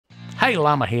Hey,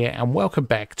 Llama here, and welcome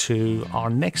back to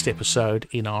our next episode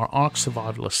in our Ark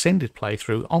Survival Ascended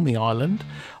playthrough on the island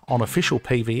on official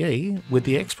PVE with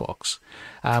the Xbox.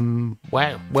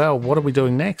 Well, what are we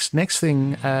doing next? Next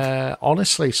thing,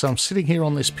 honestly, so I'm sitting here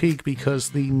on this pig because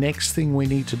the next thing we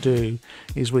need to do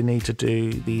is we need to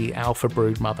do the Alpha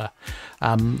Broodmother.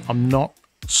 I'm not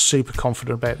super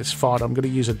confident about this fight. I'm going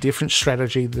to use a different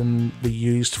strategy than we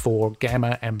used for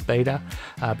Gamma and Beta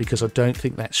because I don't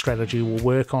think that strategy will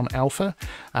work on Alpha.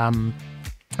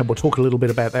 And we'll talk a little bit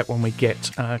about that when we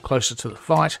get closer to the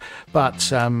fight.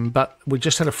 But we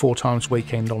just had a 4x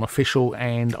weekend on official,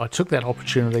 and I took that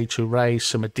opportunity to raise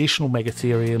some additional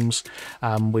Megatheriums.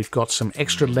 We've got some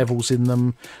extra levels in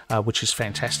them, which is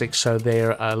fantastic. So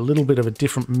they're a little bit of a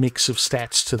different mix of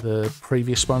stats to the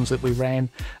previous ones that we ran.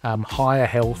 Higher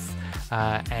health,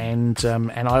 and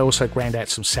I also ground out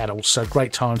some saddles. So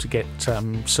great time to get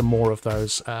some more of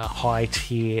those high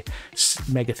tier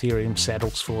Megatherium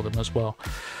saddles for them as well.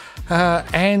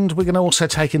 And we're going to also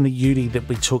take in the Udi that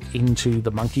we took into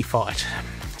the monkey fight.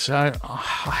 So I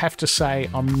have to say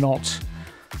I'm not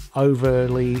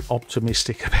overly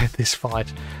optimistic about this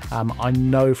fight. I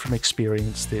know from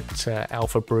experience that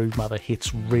Alpha Broodmother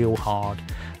hits real hard.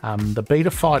 The beta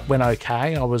fight went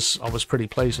okay. I was pretty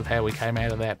pleased with how we came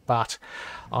out of that, but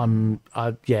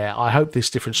I hope this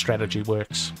different strategy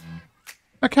works.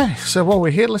 Okay, so while we're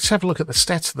here, let's have a look at the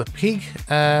stats of the pig.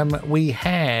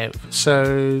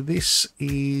 So this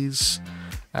is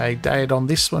a date on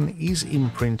this one is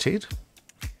imprinted.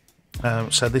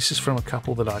 So this is from a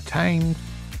couple that I tamed.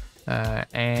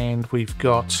 And we've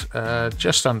got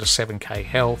just under 7k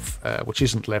health, which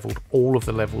isn't leveled. All of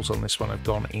the levels on this one have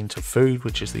gone into food,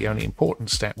 which is the only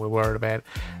important stat we're worried about.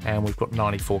 And we've got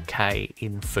 94k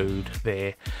in food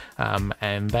there.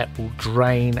 And that will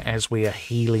drain as we are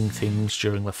healing things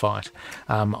during the fight.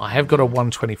 I have got a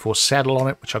 124 saddle on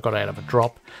it, which I got out of a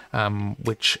drop,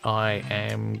 which I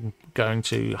am going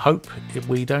to hope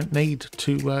we don't need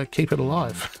to keep it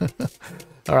alive.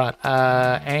 Alright,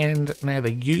 and now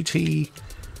the Uti.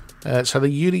 So the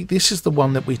Uti, this is the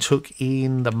one that we took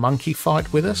in the monkey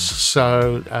fight with us.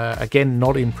 So again,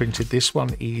 not imprinted. This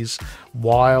one is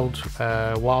wild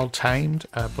tamed,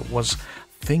 but I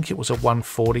think it was a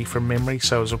 140 from memory,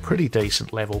 so it was a pretty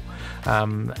decent level.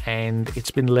 And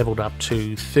it's been leveled up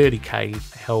to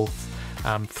 30k health,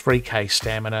 3k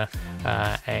stamina,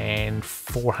 and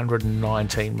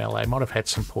 419 melee. Might have had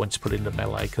some points put into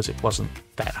melee because it wasn't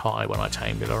that high when I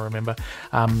tamed it, I remember.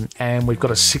 And we've got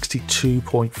a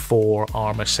 62.4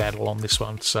 armor saddle on this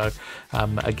one. So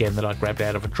again, that I grabbed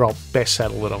out of a drop. Best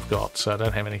saddle that I've got, so I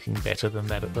don't have anything better than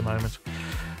that at the moment.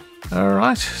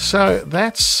 Alright, so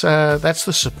that's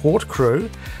the support crew.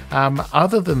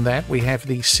 Other than that, we have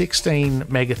the 16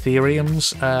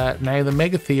 Megatheriums. Now, the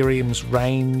Megatheriums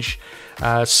range,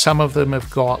 some of them have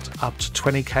got up to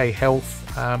 20k health,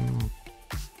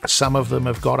 some of them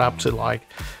have got up to like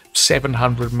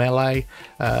 700 melee.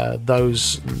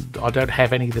 Those, I don't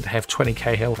have any that have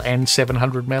 20k health and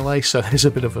 700 melee, so there's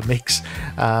a bit of a mix.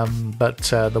 But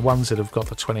the ones that have got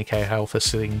the 20k health are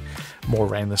sitting more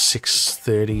around the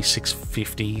 630,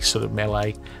 650 sort of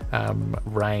melee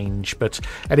range. But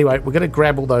anyway, we're going to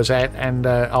grab all those out, and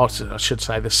I should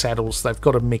say the saddles, they've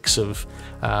got a mix of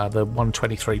the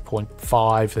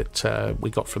 123.5 that we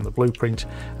got from the blueprint,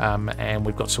 and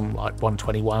we've got some like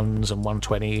 121s and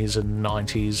 120s and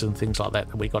 90s and things like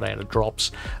that we got out of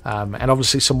drops, and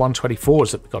obviously some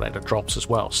 124s that we got out of drops as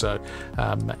well. So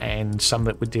and some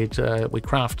that we did we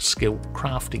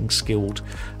crafting skilled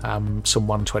some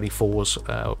 124s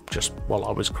just while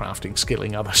I was crafting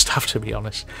skilling other stuff, to be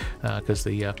honest, because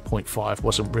the 0.5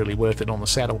 wasn't really worth it on the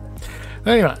saddle.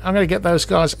 Anyway, I'm going to get those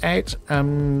guys out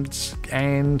and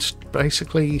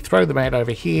basically throw them out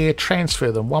over here,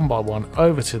 transfer them one by one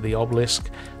over to the obelisk,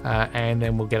 and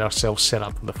then we'll get ourselves set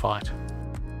up for the fight.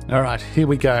 Alright, here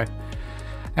we go.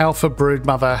 Alpha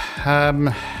Broodmother.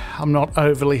 I'm not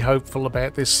overly hopeful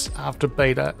about this after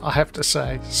beta, I have to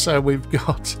say. So we've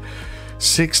got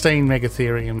 16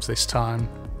 Megatheriums this time.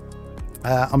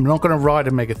 I'm not going to ride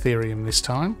a Megatherium this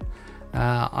time.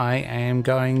 I am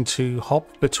going to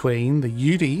hop between the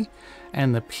Udi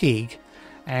and the pig,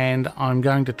 and I'm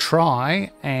going to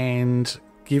try and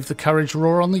give the courage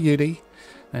roar on the Udi,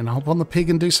 then hop on the pig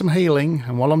and do some healing.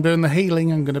 And while I'm doing the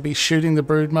healing, I'm going to be shooting the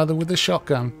Broodmother with a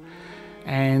shotgun.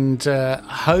 And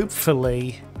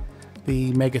hopefully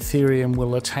the Megatherium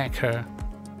will attack her.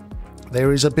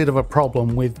 There is a bit of a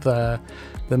problem with the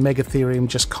Megatherium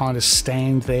just kind of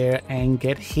stand there and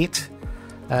get hit.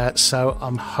 So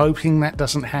I'm hoping that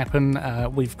doesn't happen.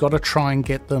 We've got to try and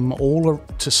get them all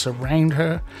to surround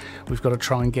her. We've got to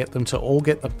try and get them to all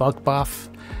get the bug buff.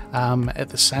 at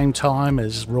the same time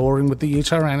as roaring with the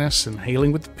Tyrannus and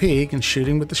healing with the pig and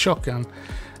shooting with the shotgun.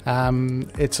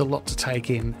 It's a lot to take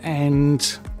in,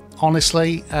 and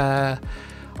honestly, I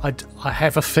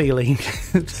have a feeling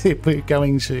that we're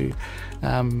going to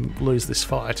lose this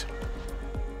fight.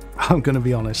 I'm going to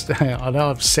be honest. I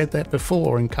know I've said that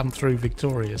before and come through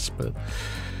victorious, but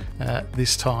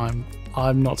this time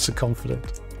I'm not so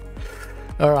confident.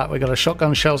 Alright, we've got a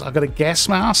shotgun shells. I've got a gas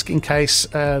mask in case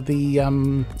the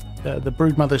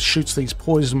Broodmother shoots these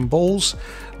poison balls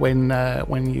when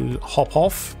you hop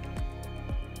off,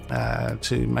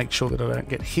 to make sure that I don't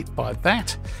get hit by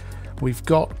that. We've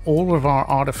got all of our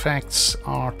artifacts,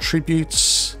 our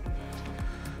tributes.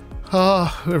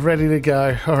 Oh, we're ready to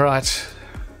go. Alright.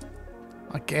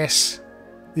 I guess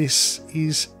this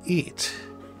is it.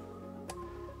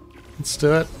 Let's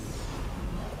do it.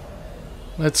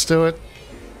 Let's do it.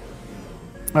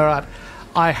 Alright.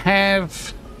 I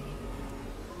have...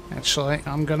 Actually,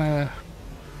 I'm going to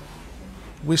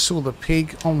whistle the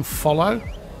pig on follow.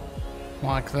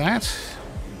 Like that.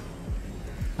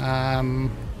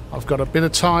 I've got a bit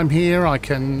of time here. I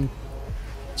can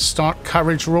start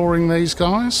courage roaring these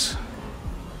guys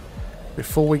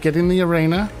before we get in the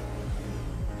arena.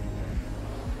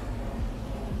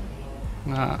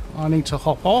 I need to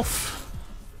hop off.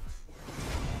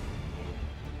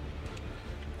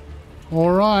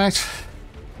 Alright.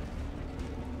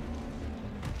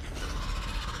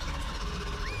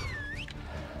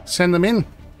 Send them in.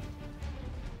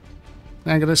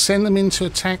 Now I'm going to send them in to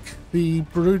attack the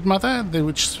Broodmother,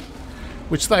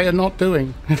 which they are not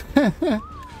doing.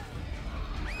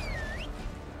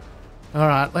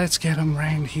 Alright, let's get them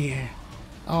round here.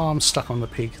 Oh, I'm stuck on the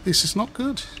pig. This is not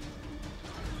good.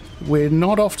 We're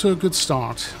not off to a good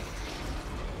start.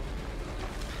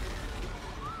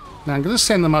 Now I'm going to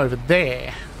send them over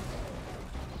there.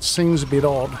 Seems a bit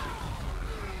odd.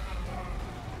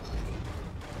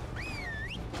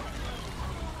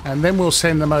 And then we'll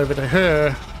send them over to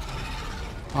her.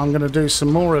 I'm going to do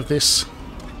some more of this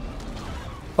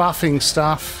buffing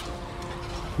stuff.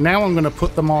 Now I'm going to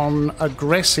put them on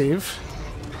aggressive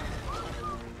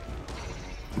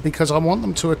because I want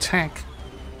them to attack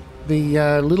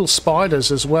the little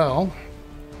spiders as well.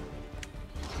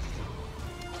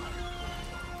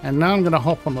 And now I'm going to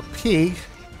hop on the pig.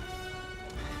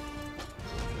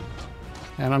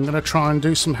 And I'm going to try and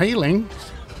do some healing.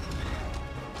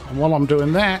 And while I'm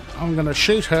doing that, I'm going to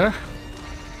shoot her.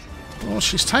 Well,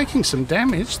 she's taking some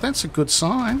damage. That's a good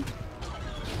sign.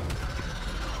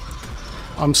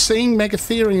 I'm seeing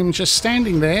Megatherium just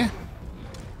standing there.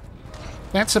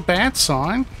 That's a bad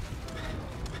sign.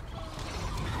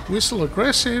 Whistle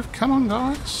aggressive. Come on,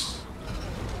 guys.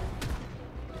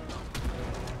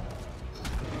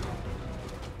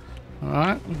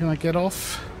 Alright, we're going to get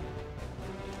off.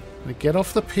 We get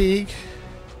off the pig.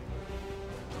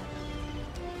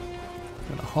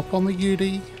 Gonna hop on the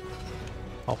Yudi.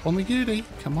 Hop on the Yudi.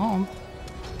 Come on.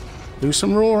 Do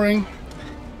some roaring.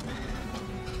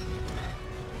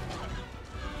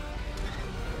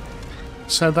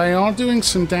 So they are doing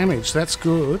some damage. That's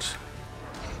good.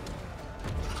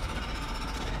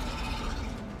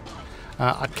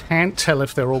 I can't tell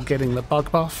if they're all getting the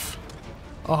bug buff.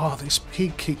 Oh, this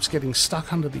pig keeps getting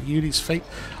stuck under the Yudi's feet.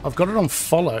 I've got it on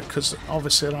follow because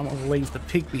obviously I don't want to leave the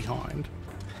pig behind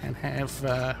and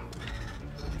have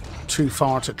too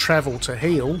far to travel to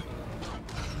heal.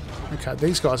 Okay,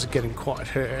 these guys are getting quite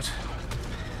hurt.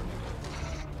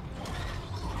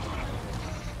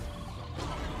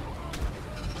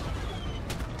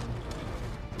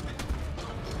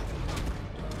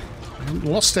 I haven't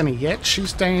lost any yet.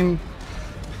 She's down.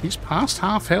 He's past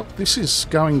half health. This is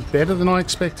going better than I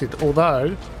expected,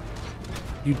 although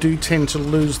you do tend to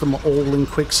lose them all in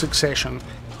quick succession.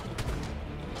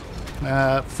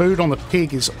 Food on the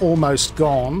pig is almost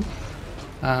gone,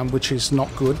 which is not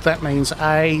good. That means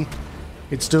A,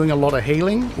 it's doing a lot of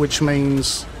healing, which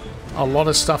means a lot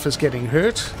of stuff is getting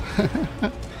hurt.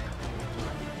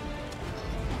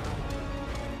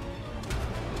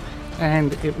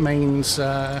 And it means,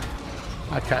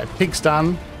 okay, pig's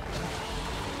done.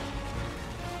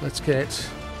 Let's get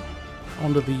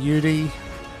onto the Yudi.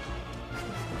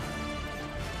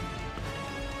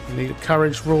 We need a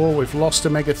courage roar. We've lost a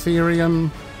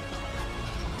Megatherium.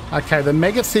 Okay, the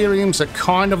Megatheriums are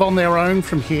kind of on their own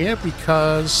from here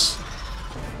because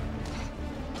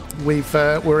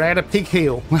we're out of pig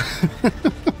heal.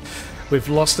 We've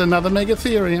lost another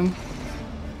Megatherium.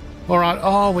 All right.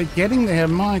 Oh, we're getting there.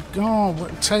 My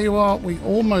God. Tell you what, we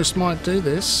almost might do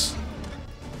this.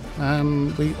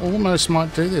 We almost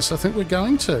might do this. I think we're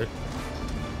going to.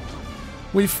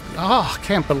 I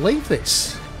can't believe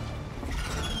this.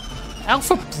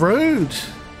 Alpha Brood!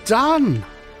 Done!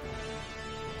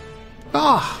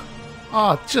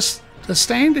 Just a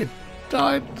standard.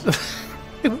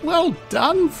 Well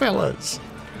done, fellas.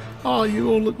 Oh,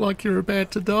 you all look like you're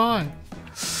about to die.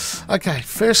 Okay,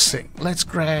 first thing, let's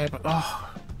grab... Oh,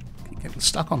 keep getting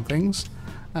stuck on things.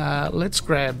 Let's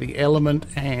grab the element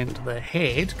and the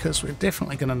head, because we're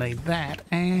definitely going to need that.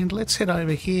 And let's head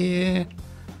over here.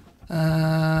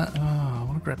 I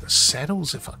want to grab the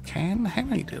saddles if I can. How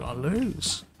many did I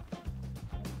lose?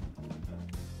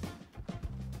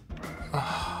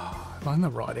 Am I in the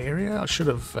right area? I should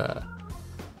have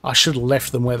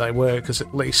left them where they were, because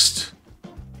at least...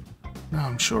 No,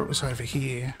 I'm sure it was over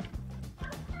here.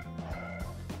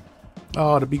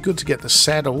 Oh, it'd be good to get the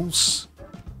saddles.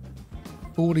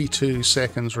 42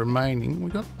 seconds remaining.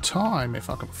 We've got time if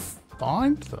I can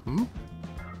find them.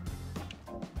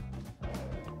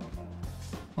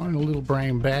 Find a little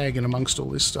brown bag in amongst all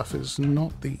this stuff is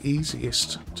not the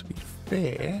easiest, to be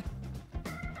fair.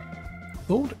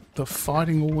 Thought the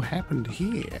fighting all happened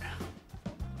here.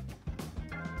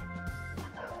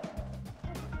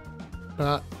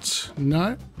 But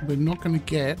no, we're not going to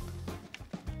get...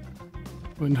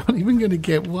 We're not even going to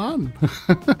get one.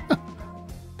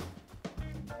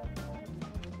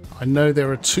 I know there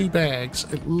are 2 bags,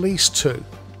 at least 2.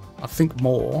 I think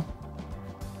more.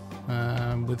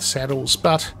 With saddles,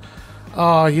 but...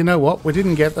 Oh, you know what? We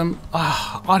didn't get them.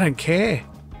 Oh, I don't care.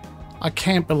 I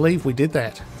can't believe we did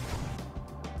that.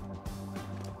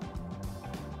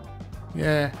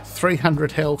 Yeah,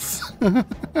 300 health.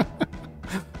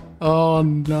 Oh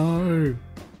no.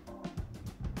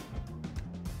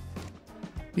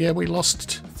 Yeah, we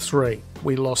lost 3.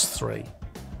 We lost 3.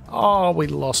 Oh, we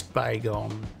lost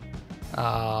Bagon.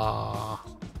 Ah.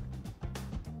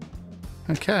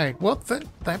 Okay, well,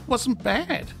 that wasn't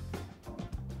bad.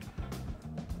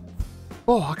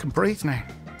 Oh, I can breathe now.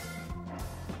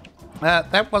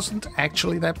 That wasn't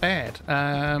actually that bad.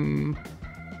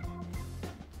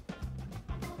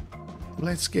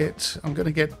 Let's get... I'm going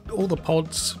to get all the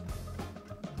pods.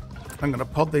 I'm going to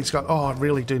pod these guys. Oh, I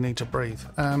really do need to breathe.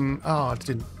 Oh, I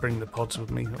didn't bring the pods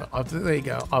with me. Oh, there you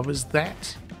go. I was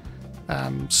that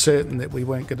certain that we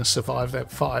weren't going to survive that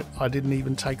fight. I didn't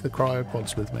even take the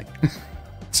cryopods with me.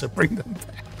 So bring them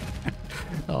back.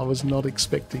 I was not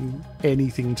expecting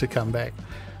anything to come back.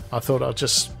 I thought I'd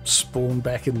just spawn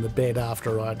back in the bed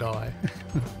after I die.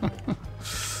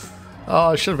 Oh,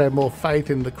 I should have had more faith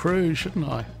in the crew, shouldn't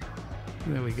I?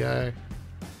 There we go.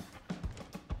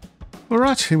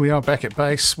 Alright, here we are back at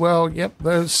base. Well, yep,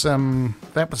 those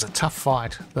that was a tough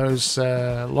fight. Those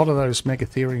a lot of those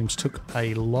Megatheriums took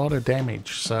a lot of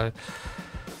damage, so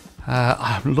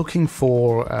I'm looking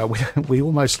for... we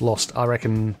almost lost, I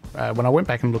reckon, when I went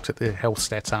back and looked at the health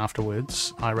stats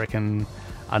afterwards, I reckon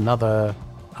under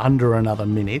another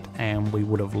minute and we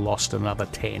would have lost another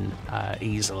 10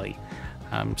 easily.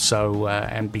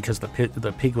 And because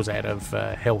the pig was out of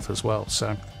health as well,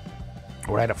 so...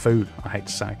 Or out of food, I hate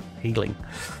to say. Healing.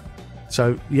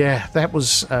 So, yeah, that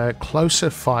was a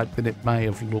closer fight than it may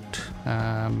have looked.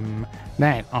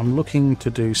 Now, I'm looking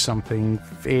to do something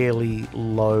fairly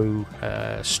low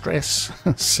stress.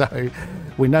 So,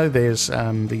 we know there's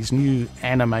these new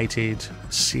animated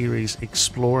series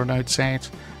Explorer notes out.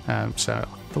 So,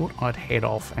 I thought I'd head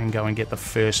off and go and get the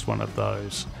first one of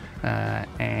those.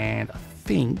 And I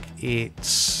think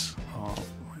it's... Oh,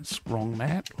 it's wrong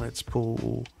map. Let's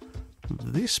pull...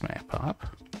 this map up.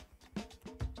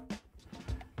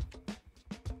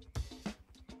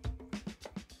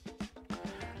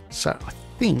 So I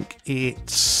think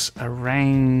it's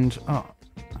around,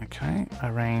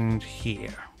 around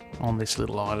here on this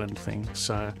little island thing.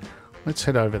 So let's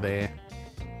head over there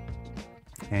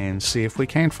and see if we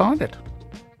can find it.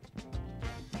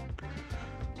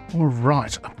 All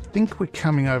right, I think we're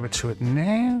coming over to it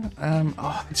now.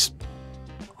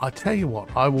 I tell you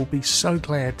what, I will be so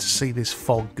glad to see this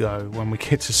fog go when we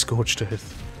get to Scorched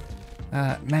Earth.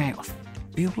 Now, I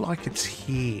feel like it's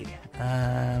here.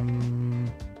 I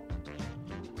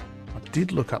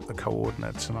did look up the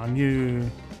coordinates and I know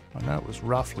it was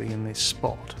roughly in this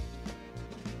spot.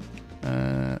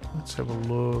 Let's have a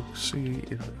look, see,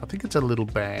 I think it's a little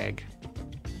bag.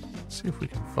 Let's see if we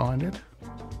can find it.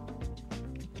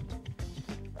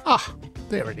 Ah,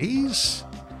 there it is.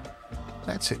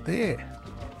 That's it there.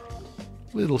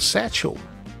 Little satchel.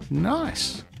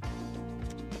 Nice.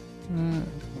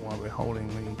 While we're holding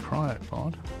the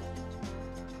cryopod.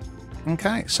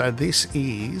 Okay, so this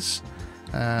is,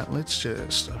 I'll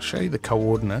show you the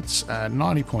coordinates.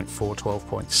 90.4,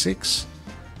 12.6.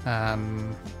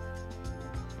 On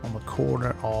the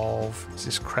corner of, is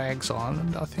this Crags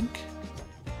Island, I think?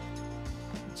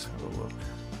 Let's have a look.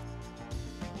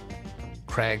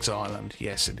 Crags Island.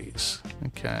 Yes, it is.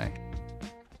 Okay.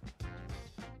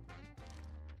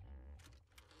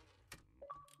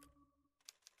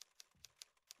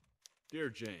 Dear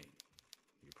Jane,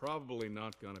 you're probably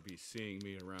not going to be seeing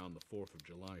me around the 4th of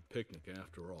July picnic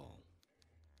after all.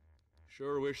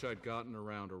 Sure wish I'd gotten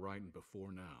around to writing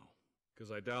before now,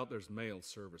 because I doubt there's mail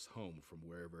service home from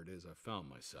wherever it is I found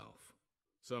myself.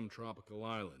 Some tropical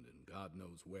island and God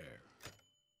knows where.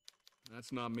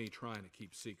 That's not me trying to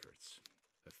keep secrets.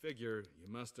 I figure you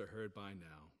must have heard by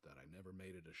now that I never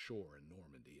made it ashore in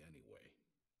Normandy anyway.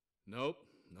 Nope,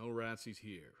 no ratsies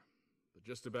here. But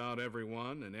just about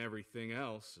everyone and everything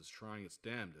else is trying its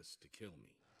damnedest to kill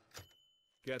me.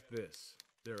 Get this,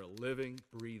 there are living,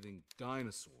 breathing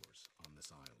dinosaurs on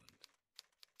this island.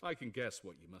 I can guess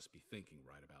what you must be thinking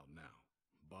right about now.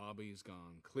 Bobby's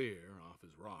gone clear off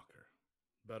his rocker.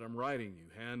 But I'm writing you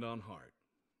hand on heart.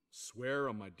 Swear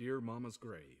on my dear mama's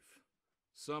grave.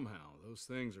 Somehow those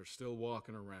things are still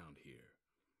walking around here,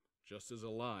 just as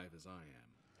alive as I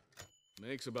am.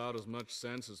 Makes about as much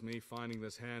sense as me finding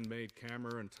this handmade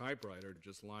camera and typewriter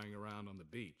just lying around on the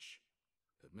beach.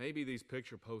 But maybe these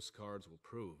picture postcards will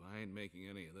prove I ain't making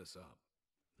any of this up.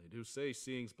 They do say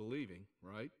seeing's believing,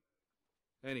 right?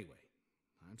 Anyway,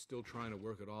 I'm still trying to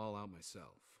work it all out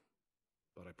myself.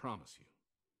 But I promise you,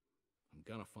 I'm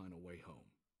gonna find a way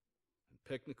home. And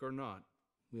picnic or not,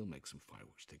 we'll make some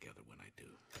fireworks together when I do.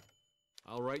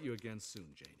 I'll write you again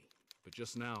soon, Janie. But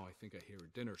just now, I think I hear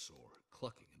a dinner sore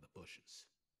clucking in the bushes.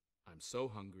 I'm so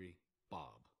hungry,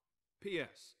 Bob.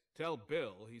 P.S. Tell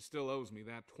Bill he still owes me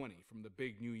that 20 from the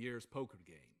big New Year's poker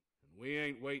game. And we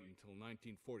ain't waiting till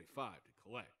 1945 to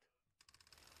collect.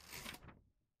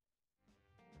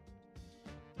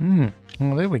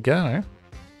 Well, there we go.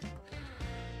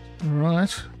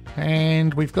 Right.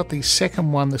 And we've got the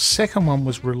second one. The second one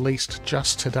was released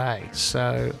just today.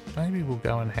 So maybe we'll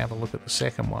go and have a look at the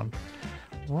second one.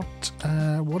 What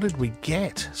did we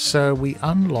get? So we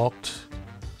unlocked...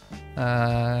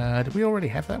 did we already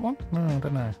have that one? No, I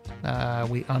don't know.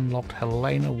 We unlocked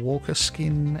Helena Walker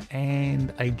skin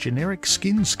and a generic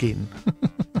skin.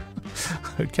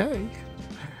 Okay.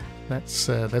 That's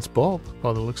Bob,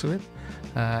 by the looks of it.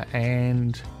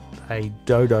 And a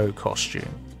dodo costume.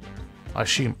 I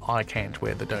assume I can't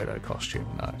wear the dodo costume.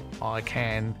 No, I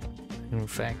can, in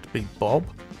fact, be Bob.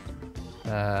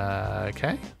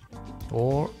 Okay.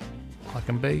 Or I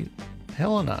can be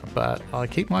Helena, but I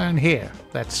keep my own hair.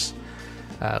 That's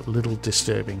a little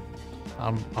disturbing.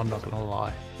 I'm not going to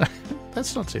lie.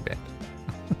 That's not too bad.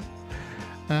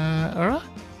 Alright.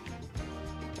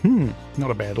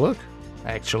 Not a bad look,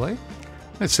 actually.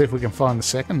 Let's see if we can find the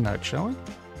second note, shall we?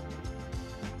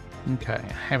 Okay,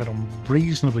 I have it on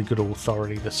reasonably good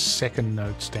authority. The second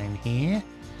note's down here.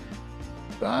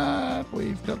 But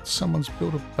we've got someone's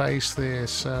built a base there,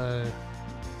 so...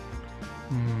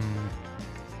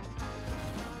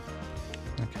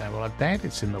 Okay, well I doubt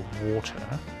it's in the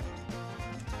water.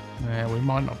 We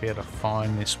might not be able to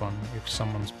find this one if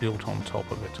someone's built on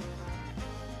top of it.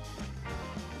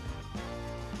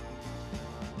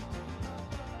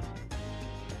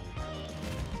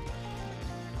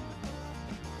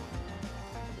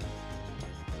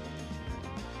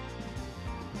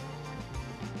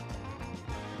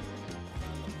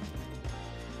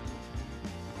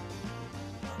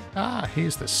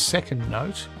 Here's the second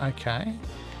note. Okay.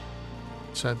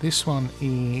 So this one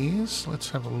is, let's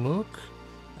have a look,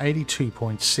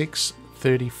 82.6,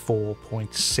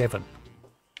 34.7.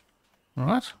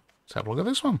 Alright, let's have a look at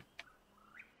this one.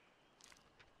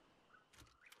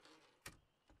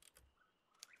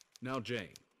 Now,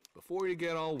 Jane, before you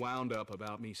get all wound up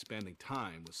about me spending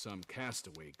time with some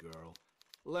castaway girl,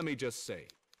 let me just say,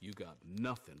 you got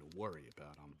nothing to worry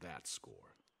about on that score.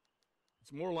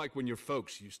 It's more like when your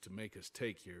folks used to make us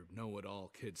take your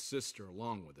know-it-all kid sister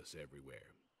along with us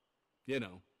everywhere. You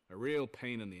know, a real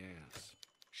pain in the ass.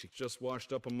 She just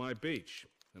washed up on my beach,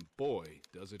 and boy,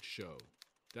 does it show.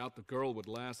 Doubt the girl would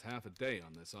last half a day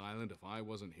on this island if I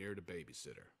wasn't here to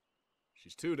babysit her.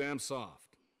 She's too damn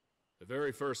soft. The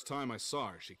very first time I saw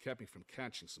her, she kept me from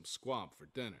catching some squab for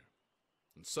dinner.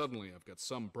 And suddenly I've got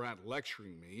some brat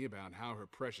lecturing me about how her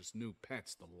precious new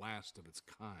pet's the last of its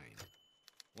kind.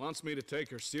 Wants me to take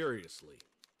her seriously,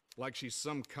 like she's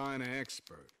some kind of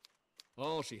expert.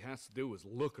 All she has to do is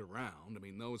look around. I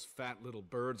mean, those fat little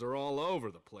birds are all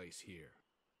over the place here.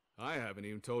 I haven't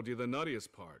even told you the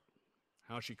nuttiest part.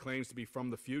 How she claims to be from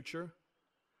the future?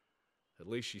 At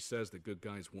least she says the good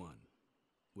guys won.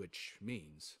 Which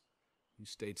means you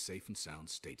stayed safe and sound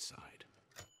stateside.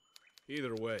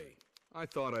 Either way, I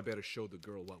thought I better show the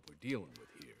girl what we're dealing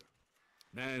with here.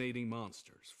 Man-eating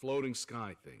monsters, floating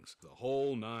sky things, the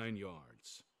whole 9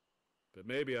 yards. But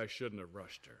maybe I shouldn't have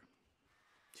rushed her.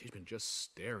 She's been just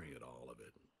staring at all of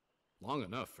it. Long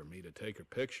enough for me to take her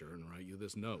picture and write you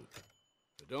this note.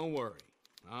 But don't worry.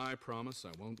 I promise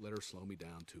I won't let her slow me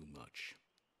down too much.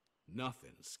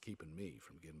 Nothing's keeping me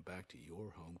from getting back to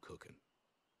your home cooking.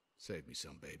 Save me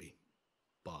some, baby.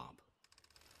 Bob.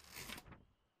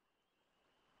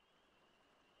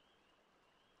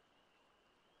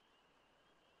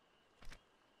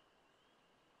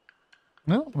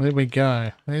 Well, there we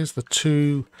go. There's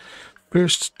the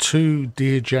first two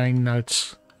Dear Jane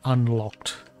notes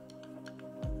unlocked.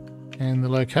 And the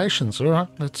locations. Alright,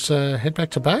 let's head back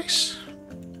to base.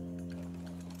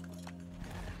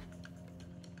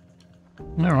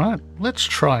 Alright, let's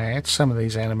try out some of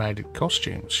these animated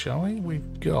costumes, shall we?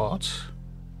 We've got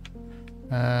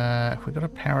a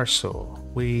parasaur.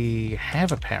 We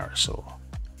have a parasaur.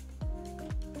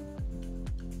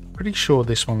 Pretty sure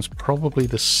this one's probably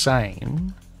the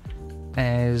same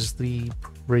as the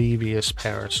previous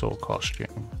parasaur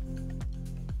costume.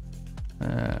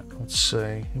 Let's see.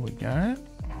 Here we go.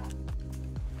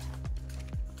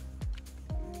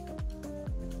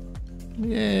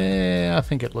 Yeah, I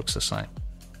think it looks the same.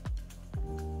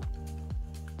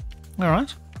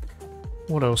 Alright.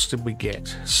 What else did we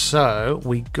get? So,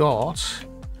 we got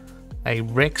a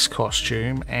Rex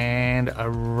costume and a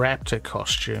Raptor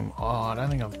costume. Oh, I don't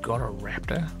think I've got a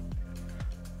Raptor.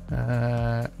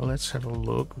 Let's have a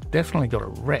look. We've definitely got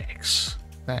a Rex.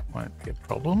 That won't be a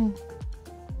problem.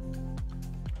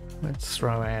 Let's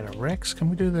throw out a Rex.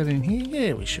 Can we do that in here?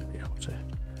 Yeah, we should be able to.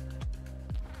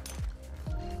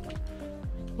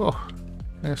 Oh,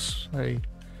 yes,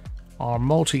 our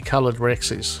multicolored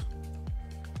Rexes.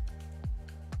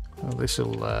 Well,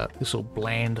 this'll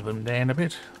bland them down a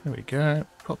bit. There we go.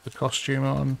 Pop the costume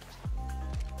on.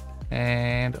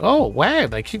 And oh wow,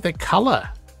 they keep their colour.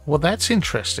 Well, that's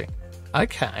interesting.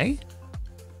 Okay.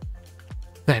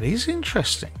 That is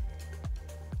interesting.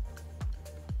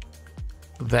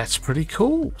 That's pretty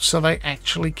cool. So they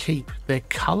actually keep their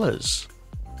colours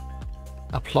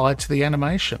applied to the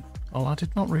animation. Oh, I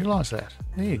did not realise that.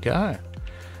 There you go.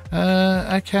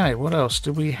 Okay, what else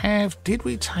did we have? Did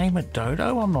we tame a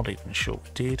dodo? I'm not even sure we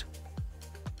did.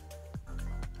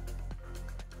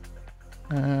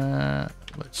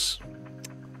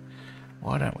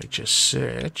 Why don't we just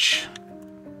search?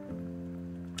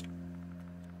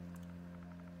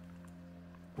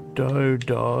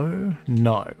 Dodo?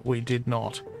 No, we did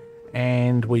not.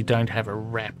 And we don't have a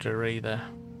raptor either.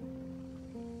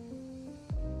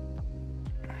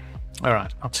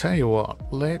 Alright, I'll tell you what.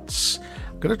 I'm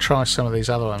going to try some of these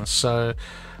other ones. So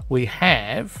we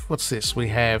have, what's this? We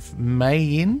have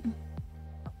Mayin.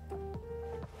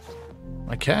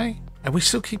 Okay. And we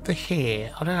still keep the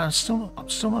hair. I don't know, I'm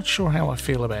still not sure how I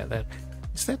feel about that.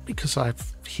 Is that because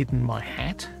I've hidden my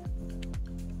hat?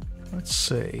 Let's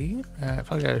see.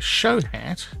 If I go show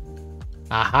hat.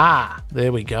 Aha!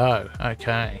 There we go.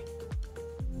 Okay.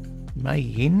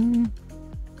 Mayin.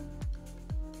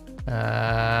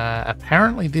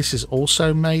 Apparently this is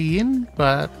also Mayin,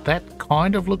 but that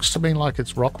kind of looks to me like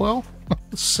it's Rockwell.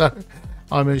 So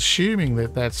I'm assuming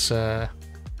that that's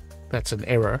an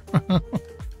error.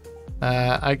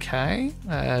 Okay.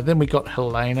 Then we got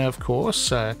Helena, of course.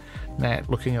 So now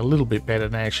looking a little bit better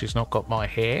now she's not got my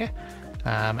hair.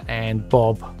 And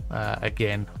Bob,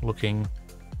 again, looking...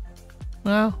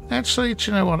 Well, actually,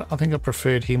 do you know what? I think I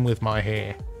preferred him with my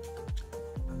hair.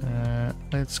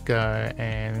 Let's go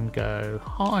and go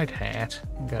hide hat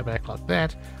and go back like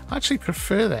that. I actually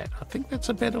prefer that. I think that's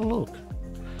a better look.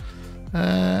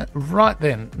 Right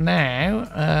then,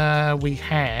 now we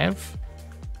have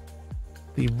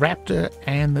the raptor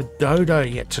and the dodo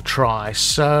yet to try,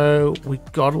 so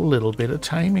we've got a little bit of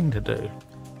taming to do.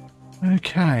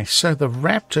 Okay, so the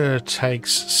raptor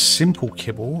takes simple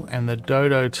kibble and the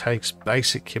dodo takes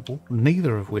basic kibble,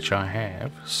 neither of which I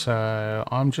have. So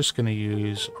I'm just going to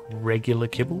use regular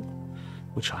kibble,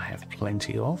 which I have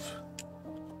plenty of.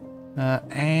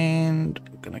 And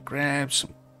I'm going to grab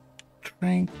some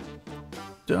trank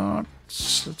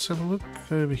dots. Let's have a look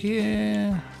over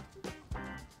here.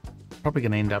 Probably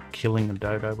going to end up killing the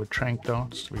dodo with trank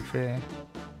dots, to be fair.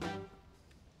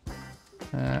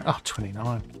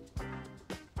 29.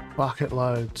 Bucket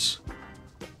loads.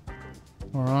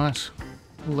 Alright,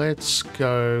 let's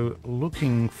go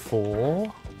looking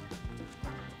for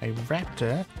a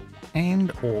raptor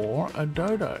and or a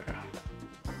dodo.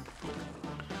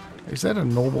 Is that a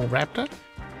normal raptor?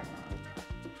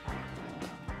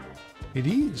 It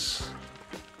is.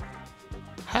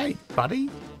 Hey, buddy.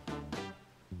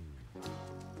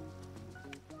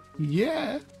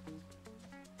 Yeah.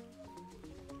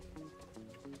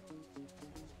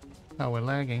 Oh, we're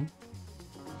lagging.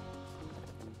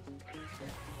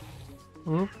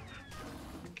 Oop.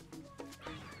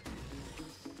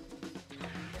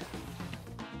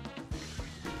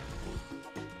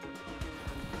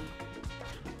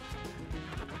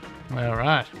 All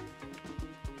right.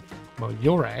 Well,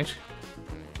 you're out.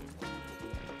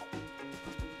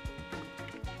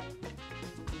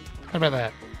 How about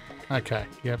that? Okay,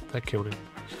 yep, that killed him.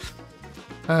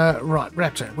 Right,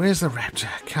 raptor. Where's the raptor?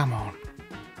 Come on.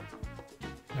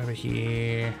 Over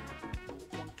here.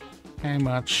 How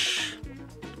much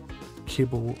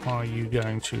kibble are you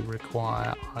going to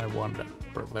require, I wonder,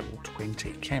 for level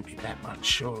 20? Can't be that much,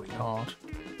 surely not.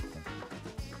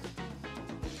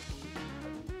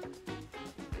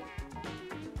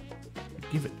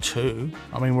 Give it 2.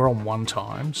 I mean, we're on 1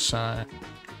 time, so...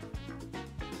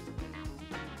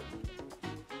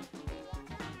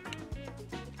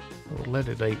 we'll let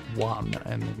it eat 1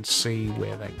 and then see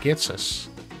where that gets us.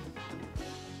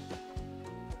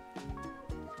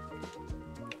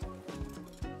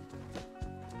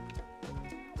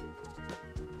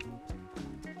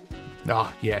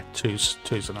 Oh, yeah, two's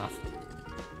enough.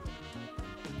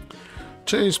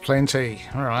 2's plenty.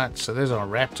 Alright, so there's our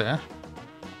raptor.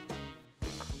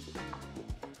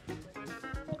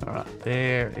 Alright,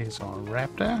 there is our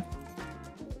raptor.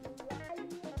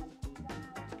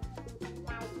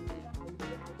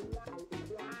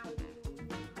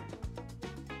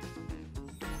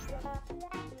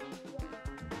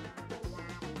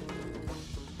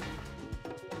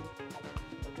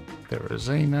 There is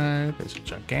Xeno, there's a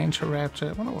Gigantoraptor.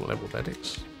 I wonder what level that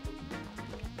is.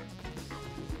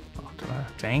 I don't know,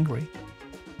 it's angry.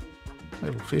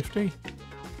 Level 50.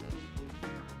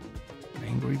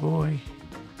 Angry boy.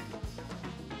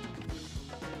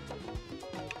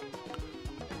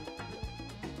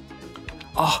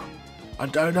 Oh, I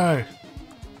don't know.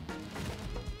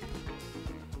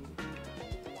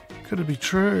 Could it be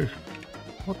true?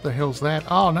 What the hell's that?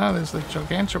 Oh no, there's the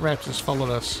Gigantoraptors followed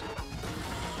us.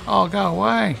 Oh, go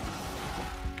away.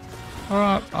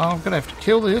 Alright, I'm going to have to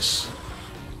kill this.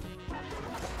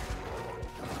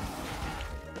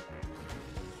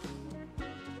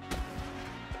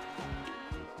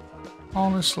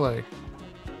 Honestly.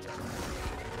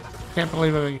 Can't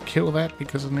believe I could kill that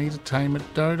because I need to tame a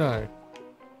dodo.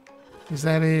 Is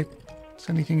that it? Is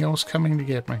anything else coming to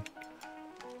get me?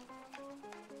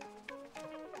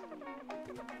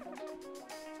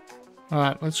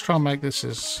 Alright, let's try and make this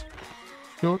as...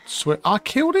 short, sweet. I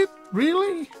killed it?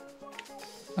 Really?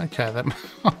 Okay, that...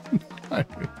 oh, no.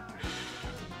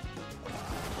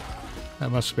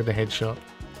 That must have been a headshot.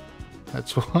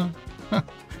 That's why.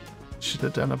 Should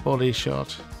have done a body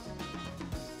shot.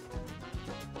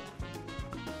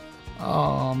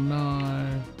 Oh no.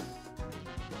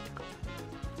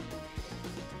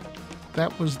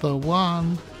 That was the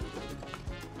one.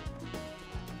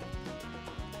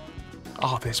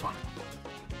 Oh, there's one.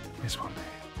 There's one there.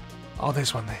 Oh,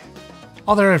 there's one there.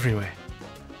 Oh, they're everywhere.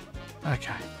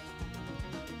 Okay.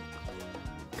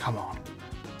 Come on.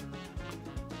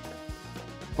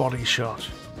 Body shot.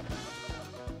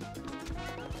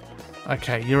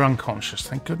 Okay, you're unconscious.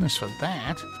 Thank goodness for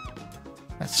that.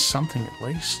 That's something at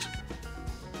least.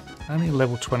 Only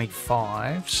level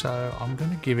 25, so I'm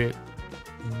going to give it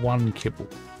 1 kibble.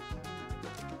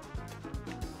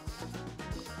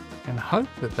 And hope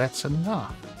that that's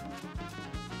enough.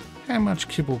 How much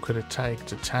kibble could it take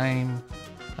to tame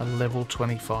a level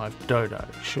 25 dodo?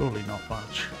 Surely not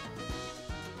much.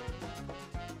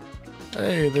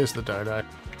 Hey, there's the dodo.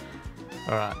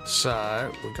 Alright,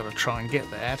 so we've got to try and get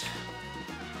that.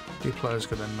 Diplo's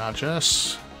going to nudge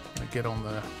us. Get on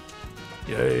the...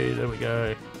 Yay, there we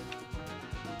go.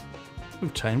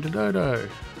 We've tamed a dodo.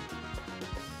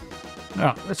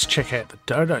 Now, let's check out the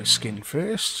dodo skin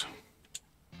first.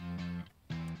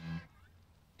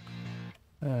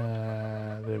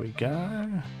 There we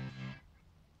go.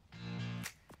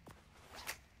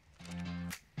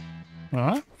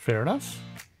 Alright, fair enough.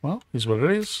 Well, here's what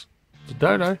it is. It's a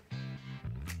dodo.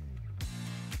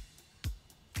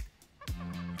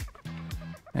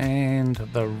 And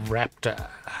the raptor.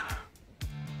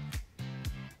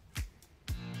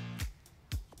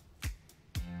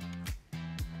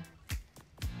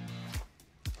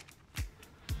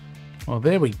 Well,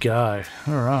 there we go.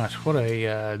 Alright, what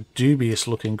a dubious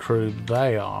looking crew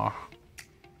they are.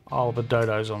 Oh, the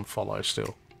dodo's on follow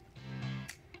still.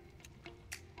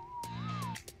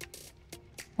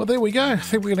 Well, there we go. I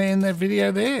think we're going to end that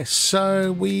video there.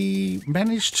 So we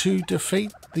managed to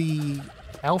defeat the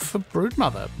Alpha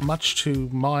Broodmother, much to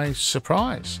my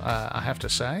surprise, I have to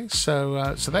say.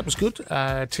 So so that was good.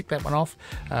 Tick that one off.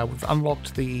 We've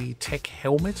unlocked the tech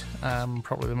helmet,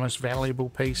 probably the most valuable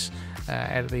piece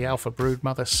out of the Alpha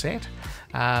Broodmother set.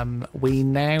 We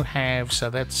now have, so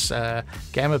that's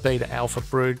Gamma Beta Alpha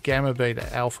Brood, Gamma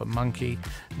Beta Alpha Monkey.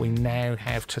 We now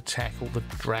have to tackle the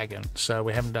dragon. So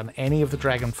we haven't done any of the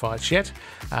dragon fights yet.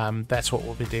 That's what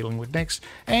we'll be dealing with next.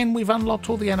 And we've unlocked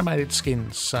all the animated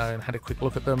skins, so I had a quick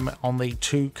look at them on the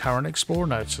 2 current Explorer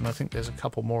notes, and I think there's a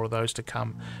couple more of those to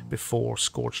come before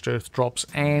Scorched Earth drops,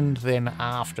 and then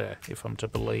after, if I'm to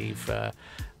believe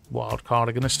Wildcard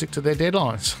are going to stick to their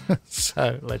deadlines.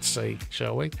 So let's see,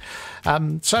 shall we?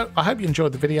 So I hope you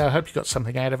enjoyed the video. I hope you got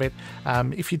something out of it.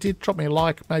 If you did, drop me a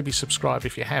like, maybe subscribe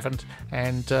if you haven't,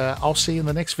 and I'll see you in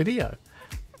the next video.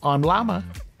 I'm Llama,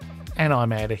 and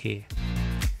I'm out of here.